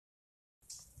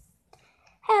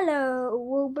Hello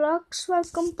Roblox,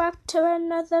 welcome back to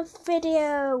another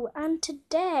video, and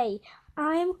today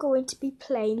I am going to be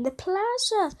playing the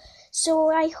plaza.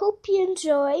 So I hope you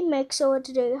enjoy. Make sure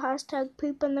to do hashtag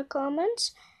poop in the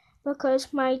comments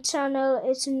because my channel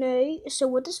is new,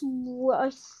 so it's a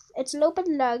little bit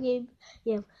laggy.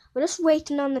 Yeah, we're just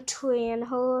waiting on the train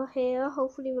here.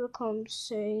 Hopefully it will come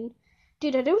soon.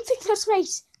 Dude, I don't think that's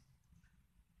right.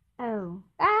 Oh.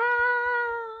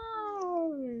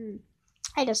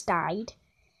 I just died.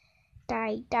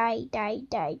 Die. I just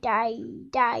dead.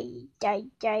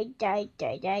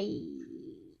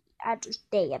 I just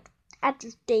dead. I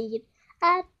just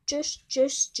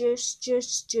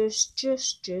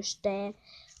dead.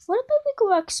 What about we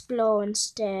go explore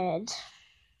instead?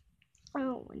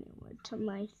 Oh, anyway, to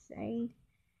my thing.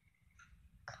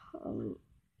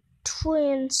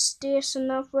 Train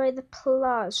station over the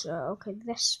plaza. Okay,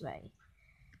 this way.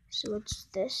 So it's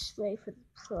this way for the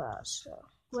plaza.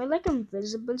 We're like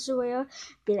invisible, so we'll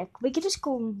be like, we could just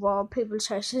go and rob people's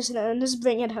houses and then just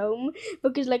bring it home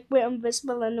because like we're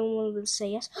invisible and no one will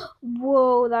see us.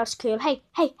 Whoa, that's cool. Hey,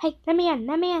 let me in.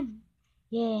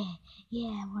 Yeah,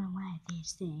 I wanna ride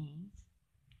this thing.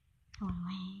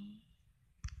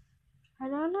 I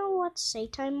don't know what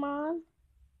seat I'm on.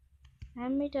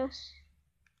 Let me just.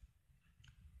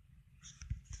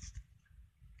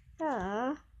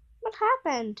 What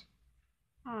happened?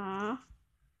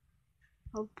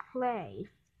 I'll play.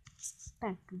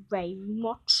 Thank you very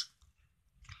much.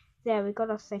 There, we got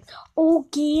a thing. Oh,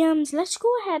 games. Let's go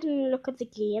ahead and look at the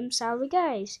games, shall we,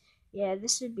 guys? Yeah,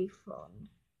 this would be fun.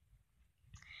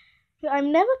 I've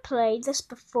never played this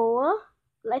before.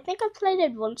 I think I played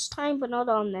it once time, but not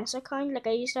on this account. Like,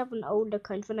 I used to have an old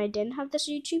account when I didn't have this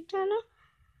YouTube channel.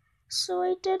 So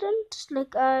I didn't.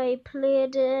 Like, I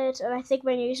played it, and I think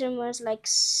my username was, like,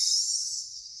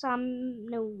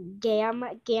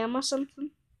 game or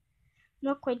something.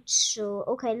 Not quite sure.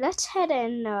 Okay, let's head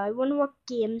in now. I wonder what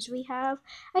games we have.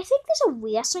 I think there's a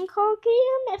racing car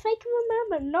game, if I can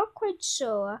remember. Not quite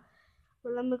sure.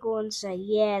 Well, let me go and say,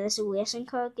 yeah, there's a racing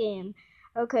car game.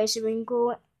 Okay, so we can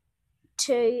go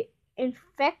to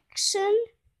infection.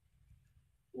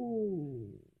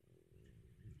 Ooh.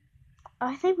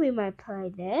 I think we might play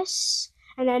this.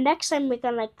 And then next time we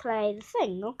can, like, play the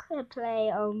thing. Okay,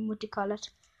 play, what do you call it?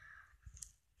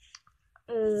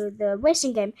 The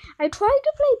racing game. I tried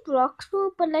to play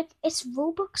Bloxburg, but like it's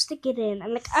Robux to get in,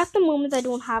 and like at the moment I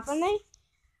don't have any.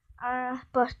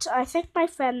 But I think my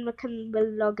friend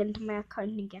will log into my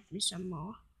account and get me some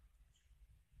more.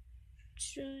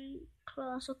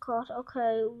 Class of card.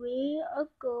 Okay, we are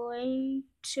going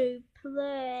to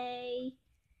play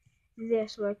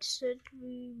this. Right? So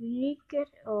we need to get.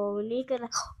 Oh, we need to get.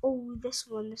 Oh, this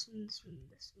one. This one.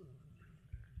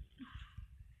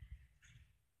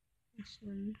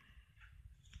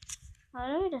 Why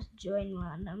don't we just join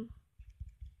random?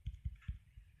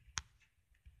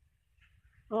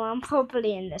 Oh, I'm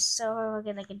probably in this, so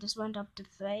okay, like it just went up to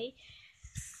 3.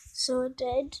 So it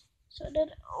did.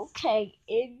 Okay,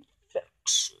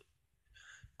 infection.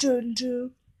 Dun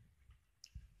dun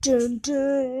dun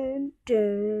dun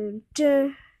dun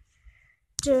dun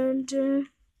dun dun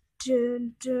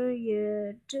dun dun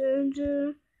yeah dun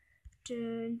dun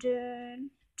dun dun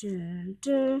dun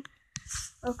dun.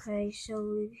 Okay, so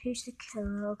who's the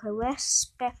killer? Okay, we're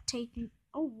spectating.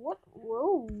 Oh, what?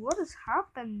 Whoa, what is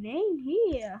happening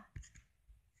here?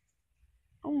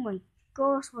 Oh my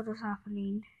gosh, what is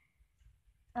happening?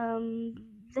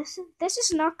 This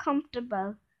is not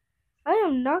comfortable. I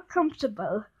am not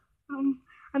comfortable.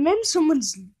 I'm in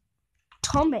someone's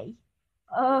tummy.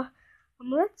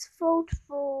 Let's vote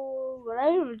for. Well,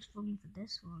 I don't vote for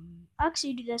this one.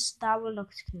 Actually, that one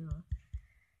looks cool.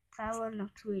 That one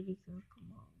looks really cool.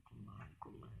 Come on.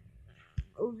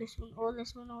 Oh, this one.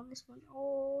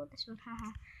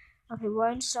 Haha. Okay,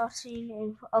 we're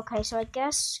starting. Okay, so I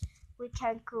guess we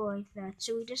can't go like that.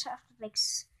 So we just have to like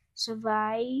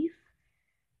survive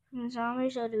from the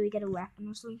zombies, or do we get a weapon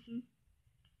or something?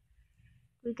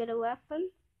 We get a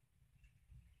weapon?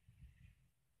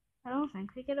 I don't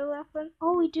think we get a weapon.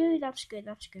 Oh, we do. That's good.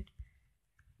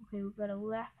 Okay, we got a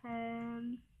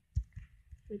weapon.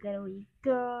 We got a wee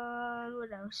gun.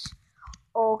 What else?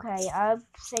 Okay, I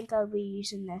think I'll be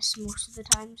using this most of the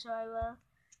time, so I will.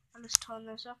 I'll just turn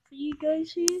this up for you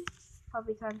guys here.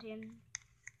 Probably can't hear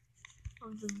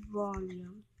of the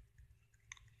volume.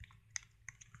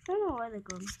 I don't know why the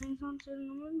gun thing's on, so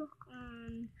I'm gonna look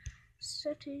on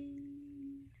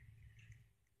setting.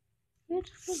 Yeah,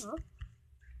 just fill up.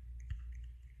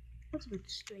 That's a bit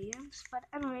strange, but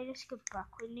anyway, let's go back.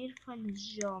 We need to find the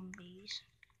zombies.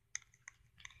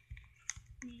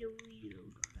 Need a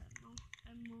reload on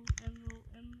ammo.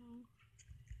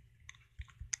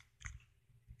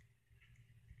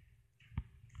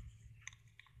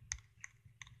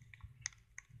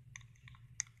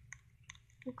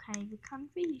 Okay, we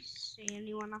can't really see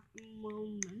anyone at the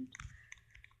moment.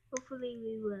 Hopefully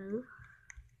we will.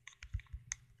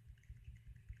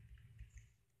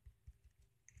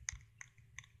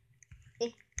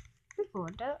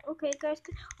 Recorder. Okay, guys.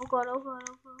 Oh god, oh god,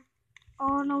 oh god.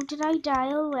 Oh no, did I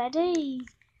die already?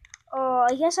 Oh,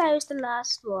 I guess I was the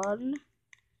last one.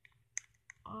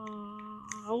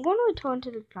 I'm gonna return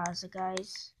to the plaza,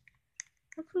 guys.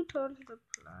 Let's return to the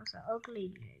plaza.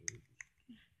 Ugly noob.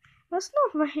 That's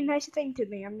not a very nice thing to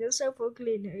me. I'm just so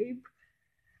ugly noob.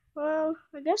 Well,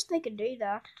 I guess they can do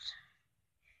that.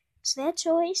 It's their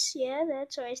choice, yeah, their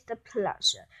choice. The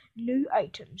plaza. New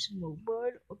items,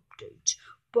 mobile updates,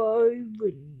 buy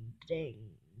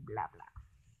vending, blah blah.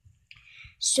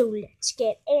 So let's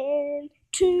get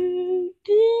into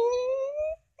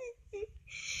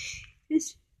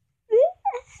this.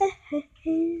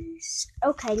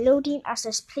 Okay, loading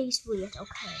access. Please wait.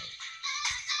 Okay.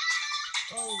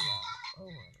 Oh wow. Oh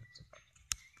wow.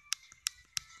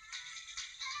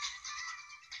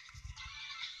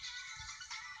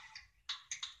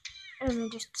 Let me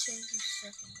just change this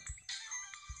second.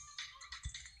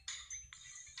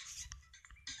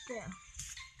 Yeah.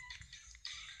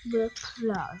 The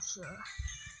plaza.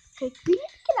 Okay, we need to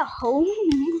get a home.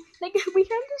 Like, we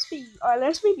can't just be, or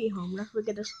unless we be homeless, we're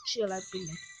gonna chill out, be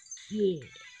like, yeah,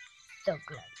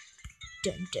 thug life.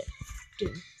 Dun dun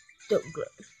dun, thug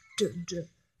life. Dun dun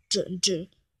dun dun,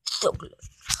 thug life.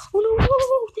 Oh no,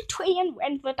 the train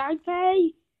went without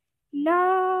me.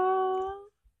 No.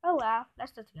 Oh well,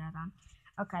 let's just go then.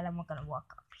 Okay, then we're gonna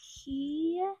walk up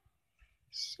here.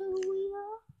 So we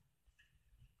are.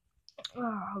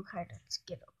 Oh, okay, let's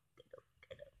get up,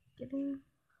 get up.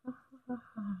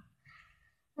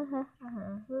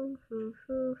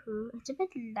 It's a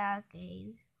bit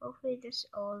laggy. Hopefully this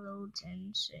all loads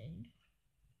in soon.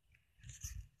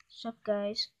 Sup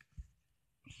guys?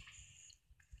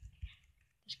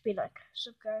 Just be like,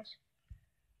 sup guys?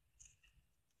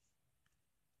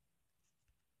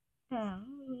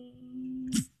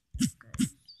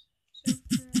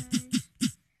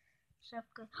 Sup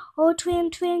guys? Oh, twin,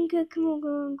 come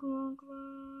on.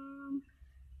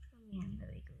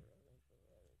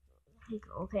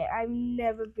 Okay, I've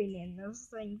never been in this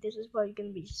thing. This is probably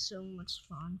gonna be so much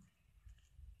fun.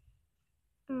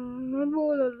 I'm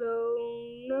all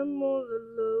alone. All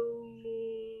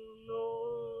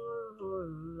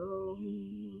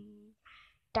alone.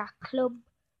 That club,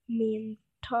 me and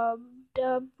Tom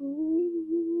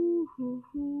Daboo.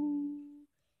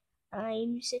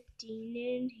 I'm sitting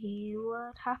in here.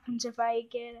 What happens if I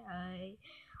get high?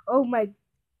 Oh my,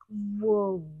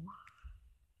 whoa.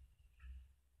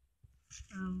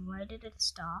 Why did it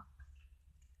stop?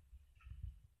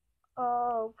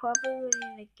 Oh, probably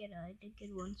when I get out. I did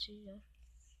get one either.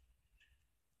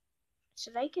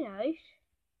 Should I get out?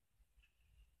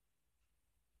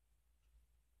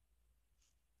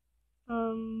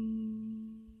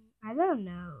 I don't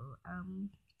know. I'm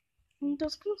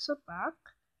just gonna sit back.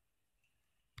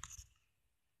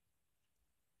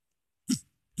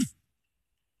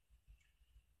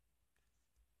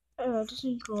 It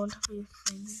doesn't go on top of your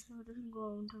thing. It doesn't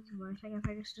go on top of my thing. I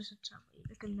think it's just a tablet.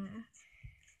 Look in there.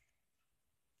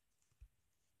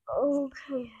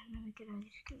 Okay, let me get out.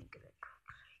 Let me get out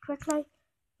quickly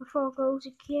before it goes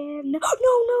again. No, no,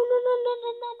 no, no, no, no,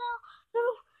 no, no, no, no,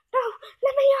 no!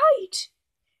 Let me out!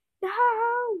 No!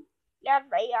 Let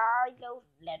me out! No,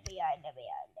 let me out! Let me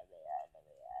out! Let me out! Let me out! Let me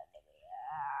out! Let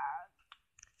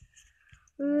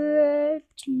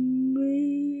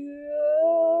me out!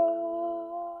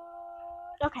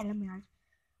 Okay, let me out.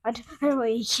 I don't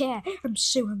really care. I'm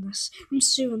suing this. I'm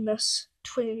suing this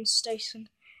twin station.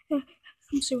 I'm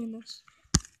suing this.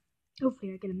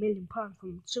 Hopefully I get £1 million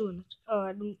from suing it.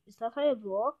 Is that how it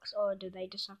works, or do they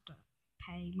just have to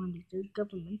pay money to the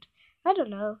government? I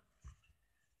don't know.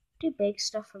 Do big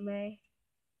stuff for me.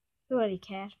 I don't really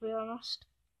care, to be honest.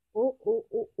 Oh,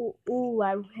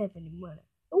 I don't have any money.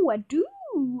 Oh, I do.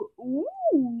 Ooh.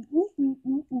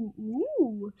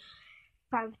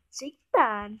 Fancy.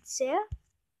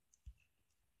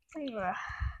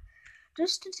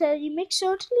 Just to tell you, make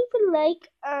sure to leave a like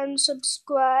and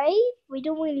subscribe. I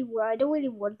don't really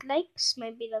want likes.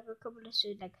 Maybe like a couple of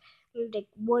like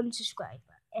 1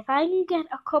 subscriber. If I can get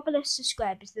a couple of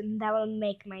subscribers, then that will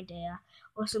make my day.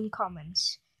 Or some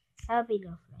comments. That'll be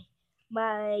lovely.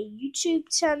 My YouTube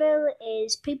channel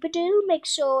is Peepadoo. Make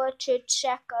sure to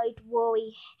check out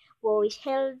Rory's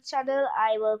Hill channel.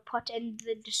 I will put in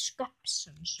the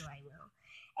description, so I will.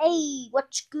 Hey,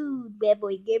 what's good, bad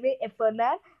boy gamer? And for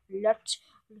that, lots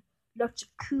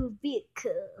of cool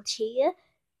vehicles here.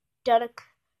 Donna,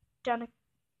 you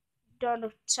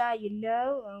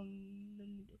know. Let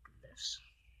me look at this.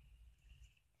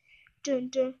 Dun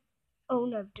dun. Oh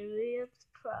no, the real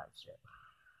puzzle.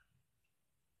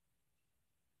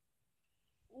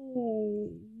 Ooh,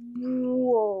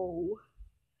 whoa.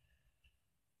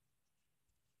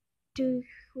 Dude,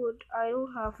 I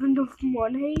don't have enough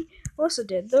money. Also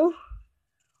did though.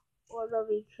 What do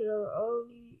we kill?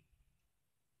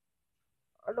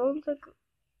 I don't think.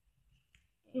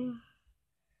 Yeah.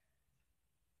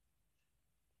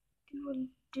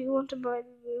 Do you want to buy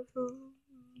the vehicle?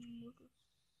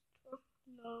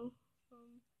 No.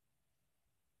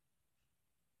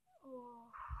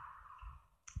 Oh.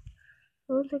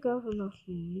 I don't think I have enough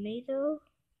money though.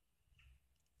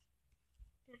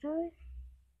 Did I?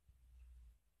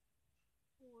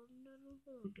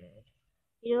 Oh, good.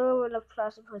 You know when the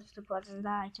plaza puts the button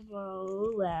light tomorrow.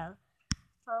 Oh well.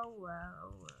 Oh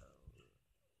well.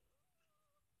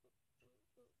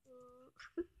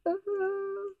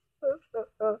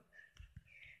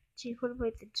 Gee, what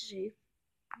about the Jeep?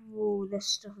 Whoa, this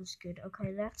stuff is good.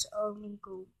 Okay, let's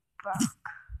go back.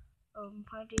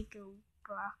 How do you go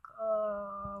back?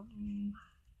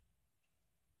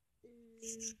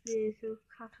 Vehicle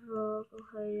catalog.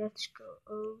 Okay, let's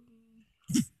go.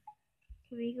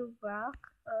 Can we go back?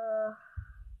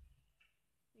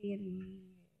 Maybe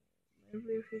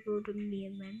if we go to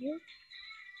main menu.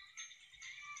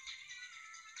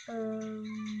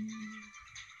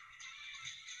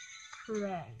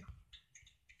 Play.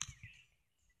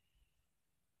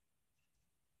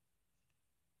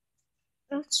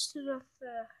 Let's do the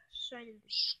side of the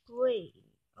screen.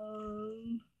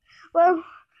 Well,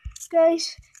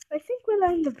 guys, I think we'll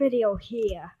end the video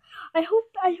here. I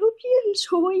hope you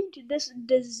enjoyed this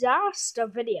disaster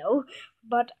video.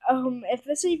 But if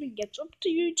this even gets up to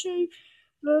YouTube,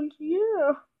 then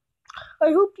yeah.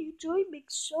 I hope you enjoyed. Make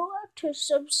sure to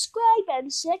subscribe and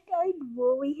check out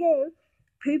what we have.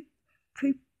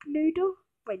 Poop noodle.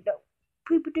 Wait no.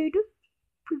 Poop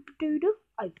doodle.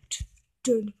 Out.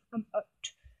 Done.